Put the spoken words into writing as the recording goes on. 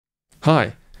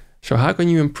Hi, so how can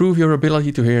you improve your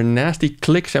ability to hear nasty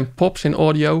clicks and pops in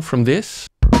audio from this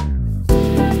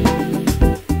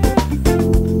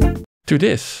to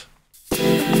this?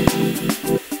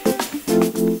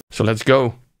 So let's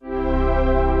go.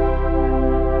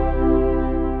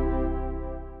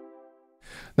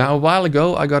 Now, a while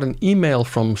ago I got an email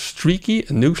from Streaky,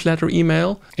 a newsletter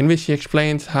email, in which he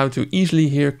explained how to easily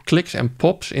hear clicks and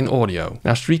pops in audio.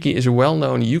 Now, Streaky is a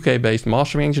well-known UK-based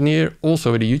mastering engineer,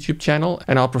 also with a YouTube channel,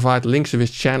 and I'll provide links to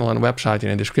his channel and website in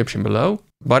the description below.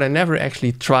 But I never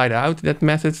actually tried out that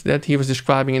method that he was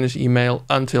describing in his email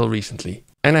until recently.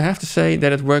 And I have to say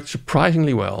that it worked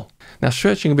surprisingly well. Now,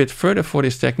 searching a bit further for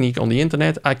this technique on the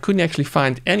internet, I couldn't actually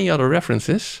find any other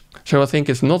references. So I think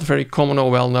it's not very common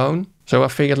or well known. So I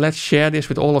figured let's share this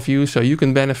with all of you so you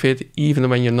can benefit even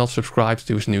when you're not subscribed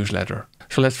to his newsletter.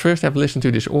 So let's first have a listen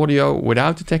to this audio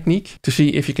without the technique to see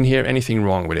if you can hear anything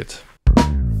wrong with it.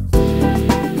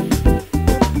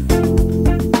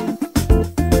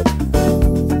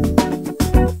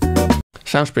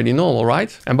 Sounds pretty normal,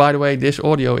 right? And by the way, this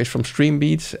audio is from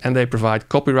Streambeats and they provide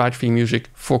copyright-free music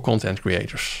for content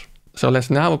creators. So let's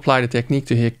now apply the technique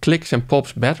to hear clicks and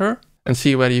pops better and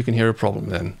see whether you can hear a problem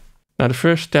then. Now, the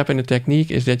first step in the technique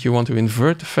is that you want to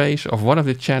invert the phase of one of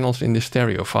the channels in the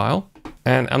stereo file.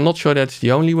 And I'm not sure that's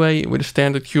the only way with a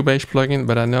standard Cubase plugin,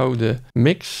 but I know the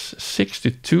Mix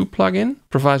 6:2 plugin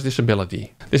provides this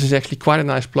ability. This is actually quite a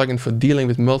nice plugin for dealing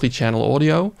with multi-channel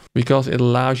audio because it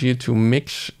allows you to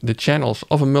mix the channels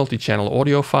of a multi-channel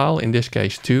audio file, in this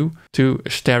case 2, to a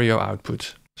stereo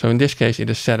output. So in this case, it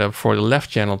is set up for the left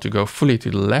channel to go fully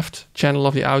to the left channel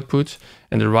of the output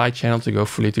and the right channel to go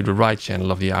fully to the right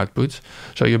channel of the output.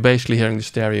 So you're basically hearing the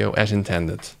stereo as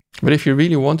intended. But if you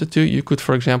really wanted to, you could,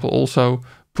 for example, also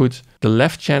put the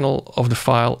left channel of the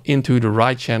file into the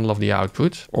right channel of the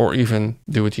output, or even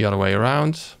do it the other way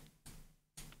around.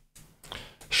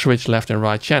 Switch left and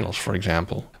right channels, for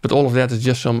example. But all of that is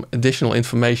just some additional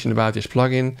information about this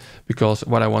plugin, because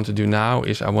what I want to do now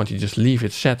is I want to just leave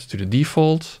it set to the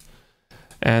default,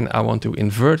 and I want to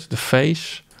invert the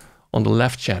phase on the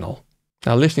left channel.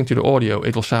 Now, listening to the audio,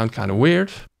 it will sound kind of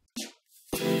weird.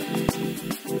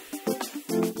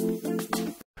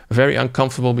 Very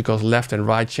uncomfortable because left and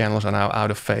right channels are now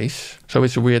out of phase. So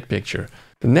it's a weird picture.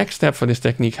 The next step for this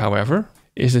technique, however,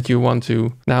 is that you want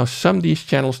to now sum these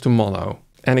channels to mono.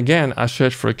 And again, I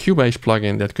searched for a Cubase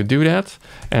plugin that could do that,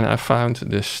 and I found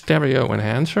the stereo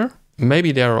enhancer.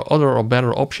 Maybe there are other or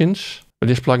better options, but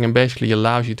this plugin basically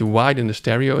allows you to widen the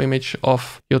stereo image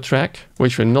of your track,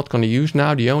 which we're not going to use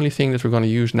now. The only thing that we're going to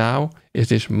use now is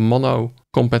this mono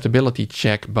compatibility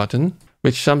check button,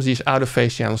 which sums these out of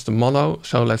phase channels to mono.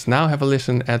 So let's now have a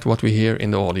listen at what we hear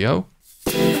in the audio.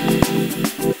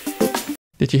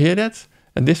 Did you hear that?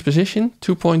 At this position,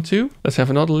 2.2. Let's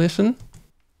have another listen.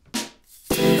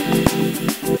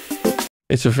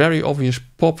 It's a very obvious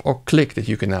pop or click that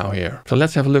you can now hear. So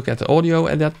let's have a look at the audio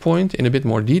at that point in a bit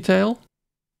more detail.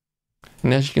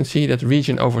 And as you can see, that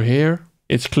region over here,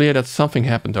 it's clear that something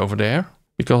happened over there,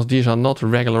 because these are not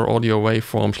regular audio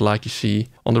waveforms like you see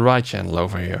on the right channel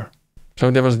over here.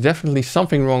 So there was definitely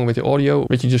something wrong with the audio,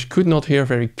 which you just could not hear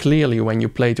very clearly when you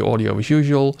played the audio as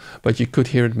usual, but you could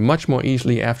hear it much more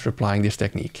easily after applying this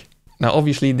technique. Now,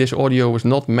 obviously this audio was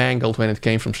not mangled when it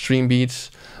came from Streambeats,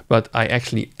 but I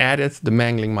actually added the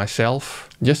mangling myself,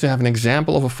 just to have an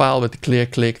example of a file with a clear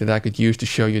click that I could use to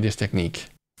show you this technique.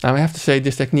 Now, I have to say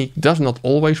this technique does not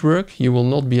always work. You will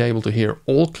not be able to hear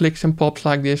all clicks and pops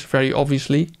like this, very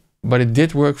obviously. But it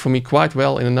did work for me quite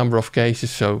well in a number of cases,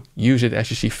 so use it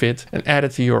as you see fit and add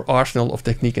it to your arsenal of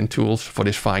technique and tools for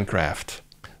this fine craft.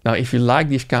 Now, if you like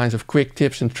these kinds of quick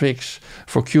tips and tricks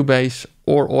for Cubase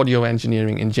or audio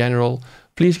engineering in general,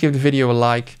 please give the video a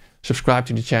like, subscribe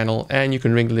to the channel, and you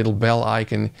can ring the little bell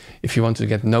icon if you want to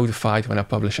get notified when I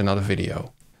publish another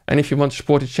video. And if you want to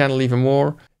support the channel even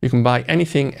more, you can buy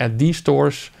anything at these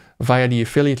stores via the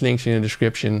affiliate links in the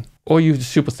description, or use the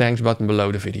super thanks button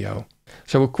below the video.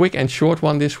 So a quick and short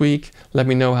one this week. Let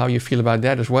me know how you feel about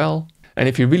that as well. And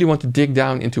if you really want to dig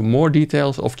down into more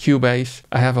details of Cubase,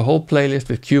 I have a whole playlist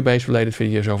with Cubase related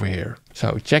videos over here.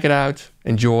 So check it out,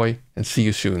 enjoy, and see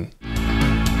you soon.